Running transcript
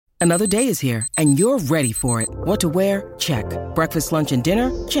Another day is here, and you're ready for it. What to wear? Check. Breakfast, lunch, and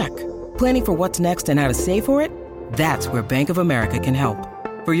dinner? Check. Planning for what's next and how to save for it? That's where Bank of America can help.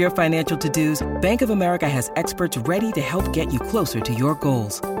 For your financial to-dos, Bank of America has experts ready to help get you closer to your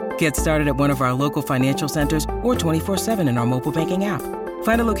goals. Get started at one of our local financial centers or 24/7 in our mobile banking app.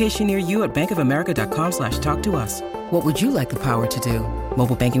 Find a location near you at bankofamerica.com/talktous. What would you like the power to do?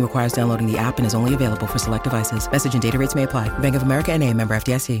 Mobile banking requires downloading the app and is only available for select devices. Message and data rates may apply. Bank of America N.A., member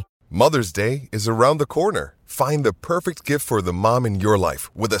FDIC. Mother's Day is around the corner. Find the perfect gift for the mom in your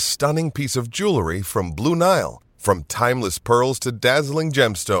life with a stunning piece of jewelry from Blue Nile. From timeless pearls to dazzling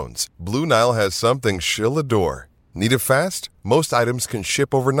gemstones, Blue Nile has something she'll adore. Need it fast? Most items can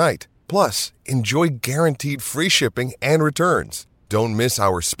ship overnight. Plus, enjoy guaranteed free shipping and returns. Don't miss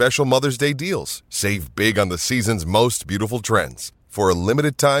our special Mother's Day deals. Save big on the season's most beautiful trends. For a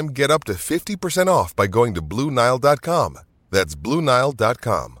limited time, get up to 50% off by going to BlueNile.com. That's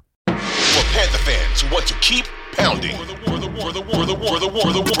BlueNile.com. For Panther fans who want to keep pounding. For the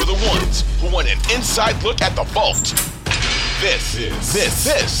ones who want an inside look at the vault. This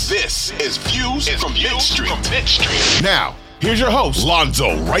is Views from Mint Street. Now, here's your host, Lonzo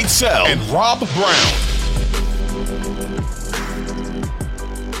Wrightsell and Rob Brown.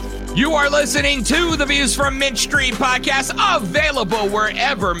 You are listening to the Views from Mint Street podcast, available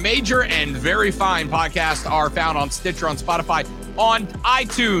wherever major and very fine podcasts are found, on Stitcher, on Spotify, on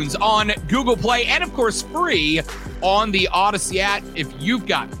iTunes, on Google Play, and of course free on the Odyssey app. If you've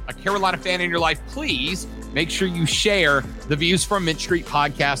got a Carolina fan in your life, please make sure you share the Views from Mint Street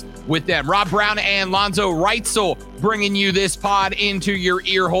podcast with them. Rob Brown and Lonzo Wrightsell bringing you this pod into your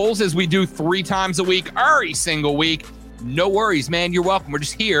ear holes, as we do 3 times a week, every single week. No worries, man. You're welcome. We're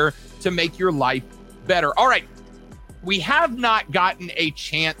just here to make your life better. All right. We have not gotten a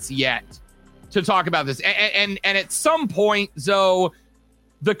chance yet to talk about this. And at some point, Zoe,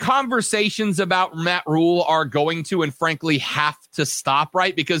 the conversations about Matt Rhule are going to, and frankly, have to stop,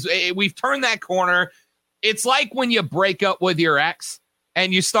 right? Because we've turned that corner. It's like when you break up with your ex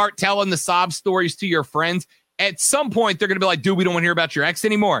and you start telling the sob stories to your friends. At some point, they're going to be like, dude, we don't want to hear about your ex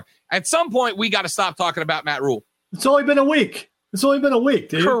anymore. At some point, we got to stop talking about Matt Rhule. It's only been a week.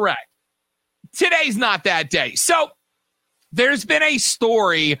 Dude. Correct. Today's not that day. So there's been a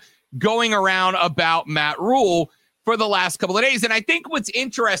story going around about Matt Rhule for the last couple of days. And I think what's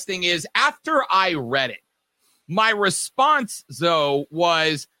interesting is, after I read it, my response, though,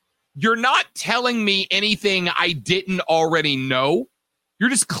 was, you're not telling me anything I didn't already know. You're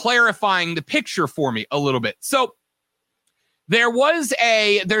just clarifying the picture for me a little bit. So there's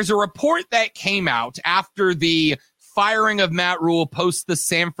a report that came out after the firing of Matt Rhule post the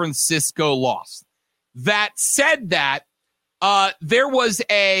San Francisco loss that said that there was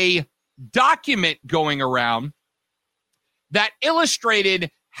a document going around that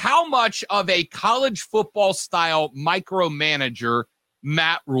illustrated how much of a college football style micromanager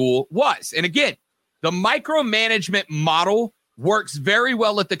Matt Rhule was. And again, the micromanagement model works very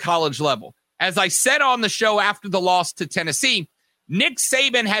well at the college level. As I said on the show after the loss to Tennessee, Nick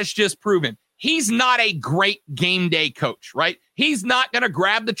Saban has just proven he's not a great game day coach, right? He's not going to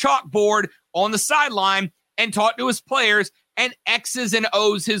grab the chalkboard on the sideline and talk to his players and X's and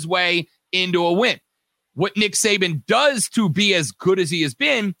O's his way into a win. What Nick Saban does to be as good as he has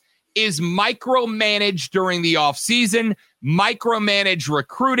been is micromanage during the offseason, micromanage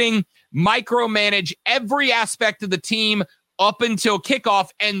recruiting, micromanage every aspect of the team up until kickoff,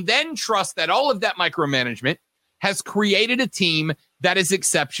 and then trust that all of that micromanagement has created a team that is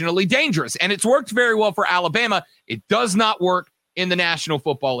exceptionally dangerous. And it's worked very well for Alabama. It does not work in the National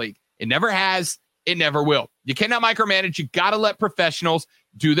Football League. It never has. It never will. You cannot micromanage. You got to let professionals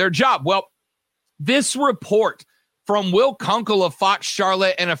do their job. Well, this report from Will Kunkel of Fox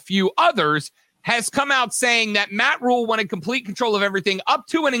Charlotte and a few others has come out saying that Matt Rhule wanted complete control of everything, up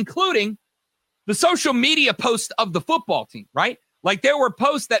to and including the social media posts of the football team, right? Like, there were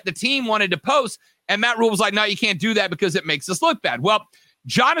posts that the team wanted to post, and Matt Rhule was like, no, you can't do that because it makes us look bad. Well,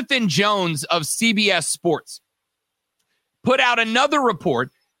 Jonathan Jones of CBS Sports put out another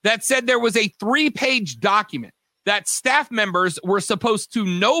report that said there was a 3-page document that staff members were supposed to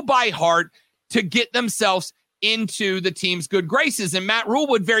know by heart to get themselves into the team's good graces. And Matt Rhule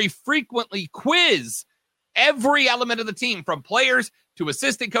would very frequently quiz every element of the team, from players to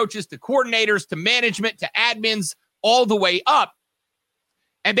assistant coaches to coordinators to management to admins, all the way up,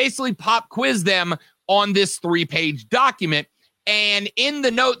 and basically pop quiz them on this 3-page document. And in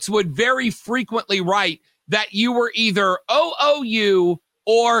the notes would very frequently write that you were either OOU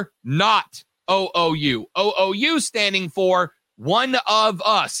or not OOU. OOU standing for one of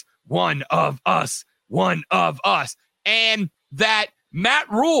us, one of us, one of us. And that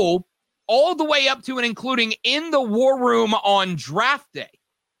Matt Rhule, all the way up to and including in the war room on draft day,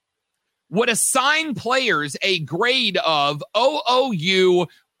 would assign players a grade of OOU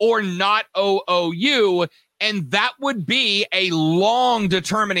or not OOU, and that would be a long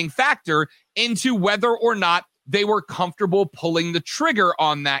determining factor into whether or not they were comfortable pulling the trigger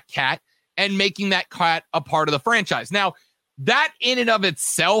on that cat and making that cat a part of the franchise. Now, that in and of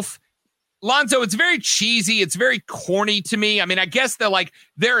itself, Lonzo, it's very cheesy. It's very corny to me. I mean, I guess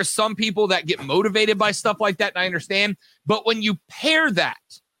there are some people that get motivated by stuff like that, and I understand. But when you pair that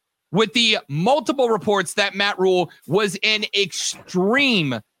with the multiple reports that Matt Rhule was an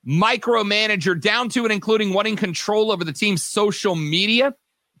extreme micromanager down to and including wanting control over the team's social media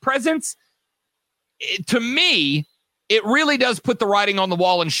presence, to me, it really does put the writing on the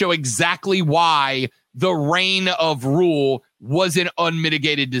wall and show exactly why the reign of Rhule was an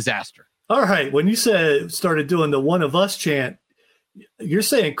unmitigated disaster. All right. When you started doing the one of us chant, you're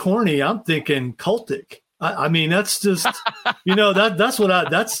saying corny. I'm thinking cultic. I mean, that's just,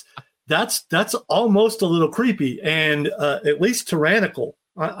 that's almost a little creepy and at least tyrannical.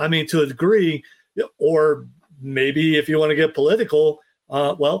 I mean, to a degree, or maybe if you want to get political,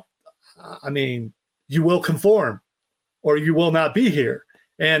 you will conform or you will not be here.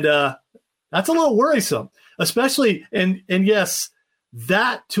 And that's a little worrisome, especially. And yes,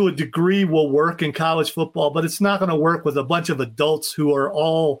 that to a degree will work in college football, but it's not going to work with a bunch of adults who are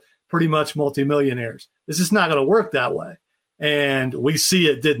all pretty much multimillionaires. It's just not going to work that way. And we see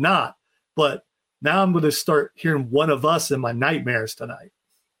it did not. But now I'm going to start hearing one of us in my nightmares tonight.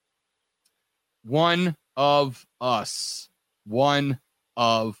 One of us. One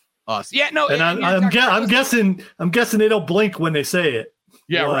of us. Yeah, no. And I'm guessing they don't blink when they say it.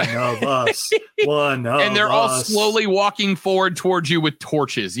 Yeah, one right. of us. One of us. And they're all slowly walking forward towards you with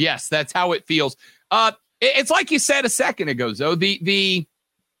torches. Yes, that's how it feels. It's like you said a second ago, Zoe.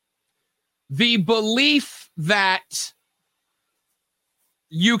 The belief that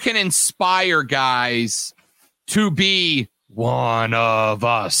you can inspire guys to be one of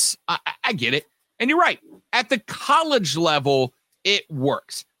us. I get it. And you're right. At the college level, it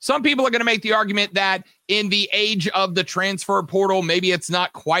works. Some people are going to make the argument that in the age of the transfer portal, maybe it's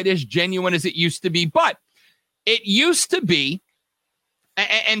not quite as genuine as it used to be, but it used to be,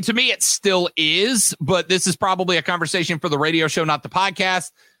 and to me it still is, but this is probably a conversation for the radio show, not the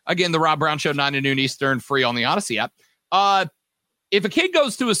podcast. Again, the Rob Brown Show, 9 to noon Eastern, free on the Odyssey app. If a kid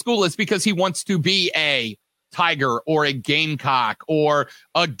goes to a school, it's because he wants to be a Tiger or a Gamecock or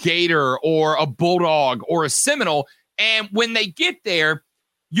a Gator or a Bulldog or a Seminole. And when they get there,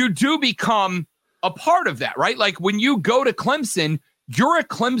 you do become a part of that, right? Like when you go to Clemson, you're a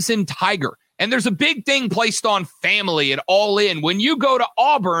Clemson Tiger. And there's a big thing placed on family and all in. When you go to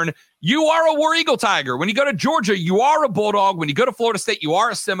Auburn, you are a War Eagle Tiger. When you go to Georgia, you are a Bulldog. When you go to Florida State, you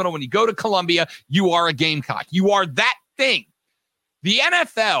are a Seminole. When you go to Columbia, you are a Gamecock. You are that thing. The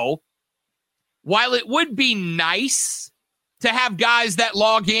NFL, while it would be nice to have guys that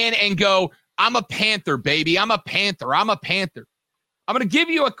log in and go, I'm a Panther, baby. I'm a Panther. I'm a Panther. I'm going to give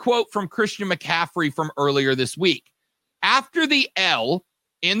you a quote from Christian McCaffrey from earlier this week. After the L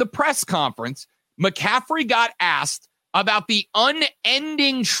in the press conference, McCaffrey got asked about the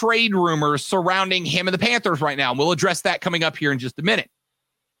unending trade rumors surrounding him and the Panthers right now. And we'll address that coming up here in just a minute.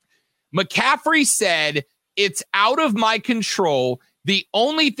 McCaffrey said, it's out of my control. The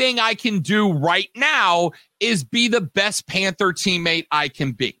only thing I can do right now is be the best Panther teammate I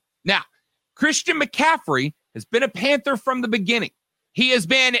can be. Now, Christian McCaffrey has been a Panther from the beginning. He has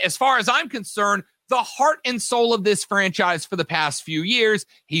been, as far as I'm concerned, the heart and soul of this franchise for the past few years.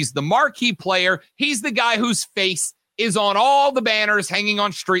 He's the marquee player. He's the guy whose face is on all the banners hanging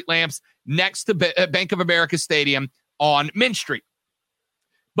on street lamps next to Bank of America Stadium on Mint Street.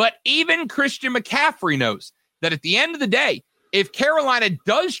 But even Christian McCaffrey knows that at the end of the day, if Carolina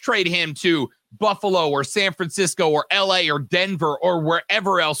does trade him to Buffalo or San Francisco or LA or Denver or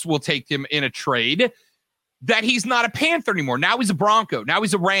wherever else will take him in a trade, that he's not a Panther anymore. Now he's a Bronco. Now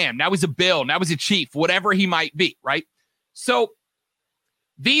he's a Ram. Now he's a Bill. Now he's a Chief, whatever he might be, right? So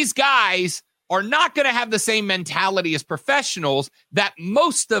these guys are not going to have the same mentality as professionals that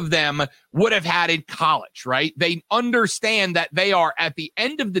most of them would have had in college, right? They understand that they are, at the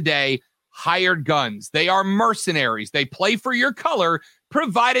end of the day, hired guns. They are mercenaries. They play for your color,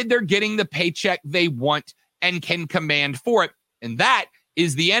 provided they're getting the paycheck they want and can command for it. And that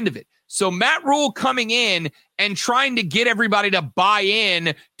is the end of it. So Matt Rhule coming in and trying to get everybody to buy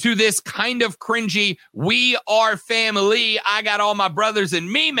in to this kind of cringy, we are family, I got all my brothers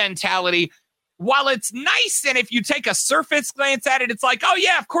and me mentality, while it's nice, and if you take a surface glance at it, it's like, oh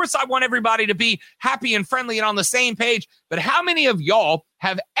yeah, of course I want everybody to be happy and friendly and on the same page. But how many of y'all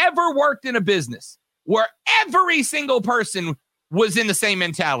have ever worked in a business where every single person was in the same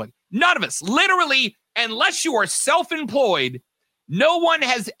mentality? None of us. Literally, unless you are self-employed, no one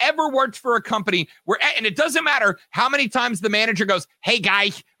has ever worked for a company where, and it doesn't matter how many times the manager goes, hey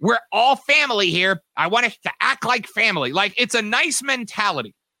guys, we're all family here. I want us to act like family. Like, it's a nice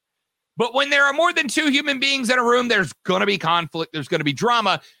mentality. But when there are more than two human beings in a room, there's going to be conflict. There's going to be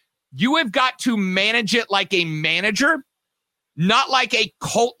drama. You have got to manage it like a manager, not like a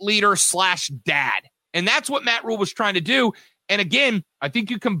cult leader / dad. And that's what Matt Rhule was trying to do. And again, I think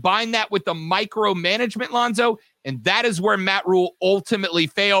you combine that with the micromanagement, Lonzo, and that is where Matt Rhule ultimately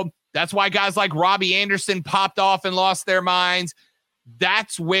failed. That's why guys like Robbie Anderson popped off and lost their minds.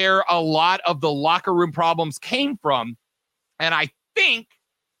 That's where a lot of the locker room problems came from. And I think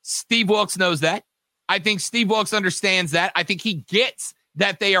Steve Wilks knows that. I think Steve Wilks understands that. I think he gets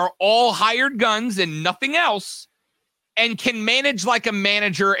that they are all hired guns and nothing else, and can manage like a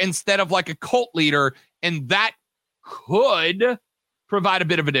manager instead of like a cult leader. And that could provide a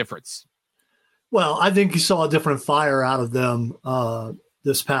bit of a difference. Well, I think you saw a different fire out of them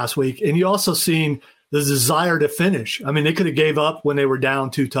this past week. And you also seen the desire to finish. I mean, they could have gave up when they were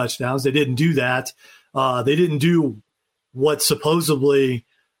down 2 touchdowns. They didn't do that. They didn't do what supposedly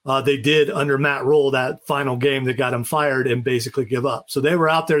they did under Matt Rhule, that final game that got him fired, and basically give up. So they were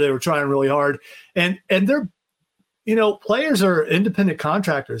out there. They were trying really hard. And they're, players are independent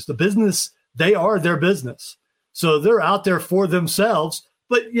contractors. The business, they are their business. So they're out there for themselves.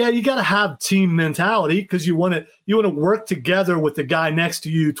 But yeah, you got to have team mentality, because you want to work together with the guy next to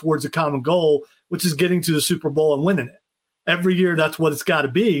you towards a common goal, which is getting to the Super Bowl and winning it. Every year, that's what it's got to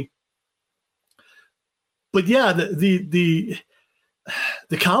be. But yeah, the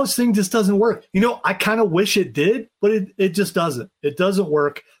college thing just doesn't work. I kind of wish it did, but it just doesn't. It doesn't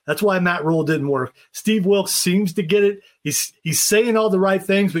work. That's why Matt Rhule didn't work. Steve Wilks seems to get it. He's saying all the right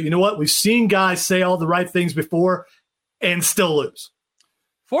things, but you know what? We've seen guys say all the right things before and still lose.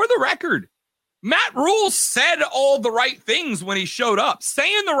 For the record, Matt Rhule said all the right things when he showed up.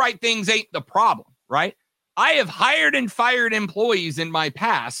 Saying the right things ain't the problem, right? I have hired and fired employees in my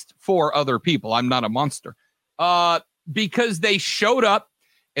past for other people. I'm not a monster. Because they showed up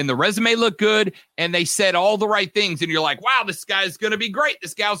and the resume looked good and they said all the right things. And you're like, wow, this guy's going to be great.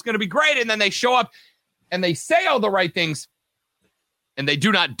 This gal's going to be great. And then they show up and they say all the right things and they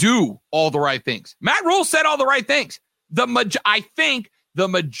do not do all the right things. Matt Rhule said all the right things. I think the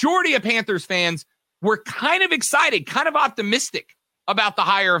majority of Panthers fans were kind of excited, kind of optimistic about the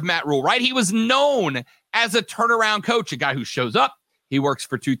hire of Matt Rhule, right? He was known as a turnaround coach, a guy who shows up, he works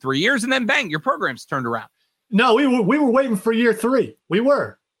for 2-3 years, and then bang, your program's turned around. No, we were waiting for year 3. We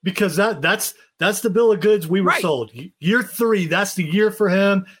were, because that's the bill of goods we were sold. Year 3, that's the year for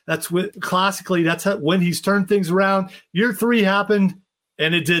him. That's what classically, that's when he's turned things around. Year 3 happened,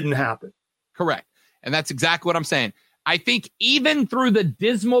 and it didn't happen. Correct, and that's exactly what I'm saying. I think even through the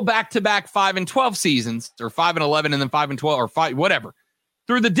dismal back-to-back 5-12 seasons, or 5-11 and then 5-12, or 5, whatever,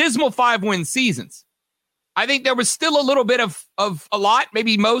 through the dismal 5-win seasons, I think there was still a little bit of a lot,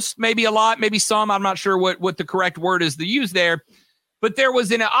 maybe most, maybe a lot, maybe some. I'm not sure what the correct word is to use there. But there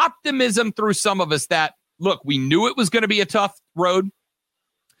was an optimism through some of us that, look, we knew it was going to be a tough road.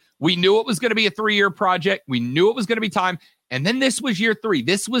 We knew it was going to be a 3-year project. We knew it was going to be time. And then this was year 3.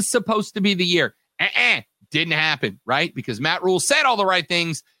 This was supposed to be the year. Didn't happen, right? Because Matt Rhule said all the right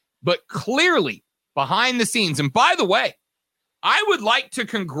things, but clearly behind the scenes. And by the way, I would like to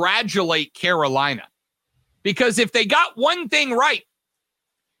congratulate Carolina, because if they got one thing right,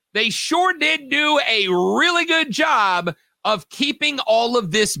 they sure did do a really good job of keeping all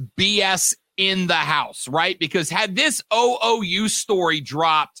of this BS in the house, right? Because had this OOU story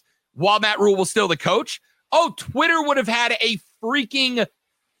dropped while Matt Rhule was still the coach, Twitter would have had a freaking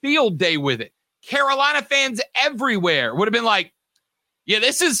field day with it. Carolina fans everywhere would have been like, yeah,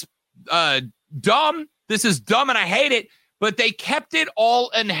 this is dumb. This is dumb and I hate it. But they kept it all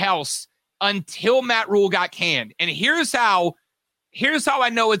in house until Matt Rhule got canned. And here's how I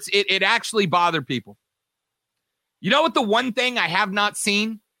know it actually bothered people. You know what the one thing I have not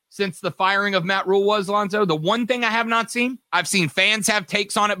seen since the firing of Matt Rhule was, Lonzo? The one thing I have not seen? I've seen fans have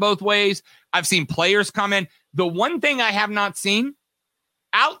takes on it both ways. I've seen players come in. The one thing I have not seen,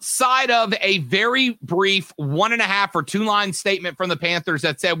 outside of a very brief 1.5 or 2-line statement from the Panthers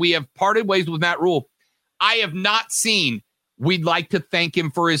that said we have parted ways with Matt Rhule, I have not seen, we'd like to thank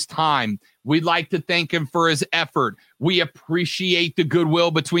him for his time. We'd like to thank him for his effort. We appreciate the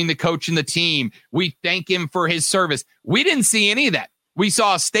goodwill between the coach and the team. We thank him for his service. We didn't see any of that. We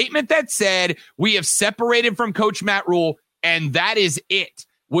saw a statement that said, we have separated from Coach Matt Rhule, and that is it,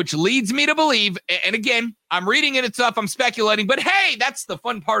 which leads me to believe, and again, I'm reading it and stuff, I'm speculating, but hey, that's the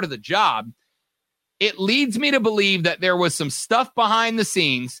fun part of the job. It leads me to believe that there was some stuff behind the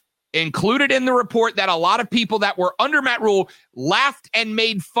scenes included in the report that a lot of people that were under Matt Rhule laughed and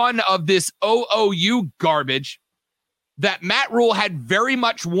made fun of this OOU garbage, that Matt Rhule had very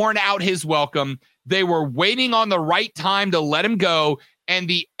much worn out his welcome. They were waiting on the right time to let him go, and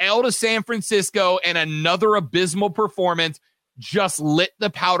the L to San Francisco and another abysmal performance just lit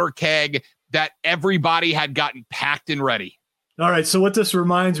the powder keg that everybody had gotten packed and ready. All right, so what this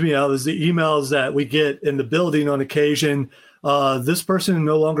reminds me of is the emails that we get in the building on occasion. This person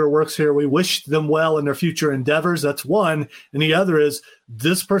no longer works here. We wish them well in their future endeavors. That's one. And the other is,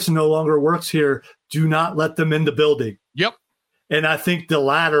 this person no longer works here. Do not let them in the building. Yep. And I think the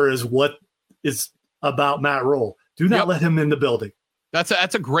latter is what is about Matt Rhule. Do not let him in the building. That's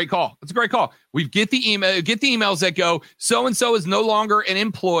a great call. That's a great call. We get the emails that go, so-and-so is no longer an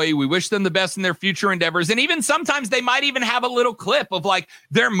employee. We wish them the best in their future endeavors. And even sometimes they might even have a little clip of like,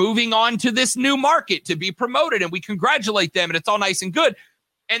 they're moving on to this new market to be promoted, and we congratulate them, and it's all nice and good.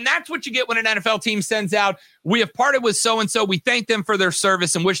 And that's what you get when an NFL team sends out, we have parted with so-and-so. We thank them for their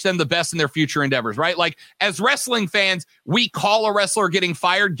service and wish them the best in their future endeavors, right? Like, as wrestling fans, we call a wrestler getting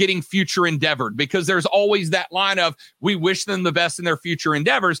fired, getting future endeavored, because there's always that line of, we wish them the best in their future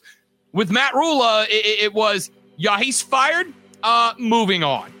endeavors. With Matt Rhule, it was, he's fired, moving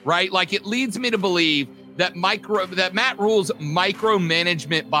on, right? Like, it leads me to believe that Matt Rhule's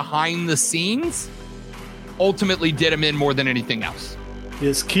micromanagement behind the scenes ultimately did him in more than anything else.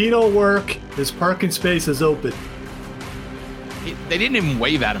 His key to work, his parking space is open. They didn't even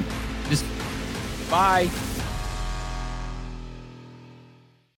wave at him. Just, bye.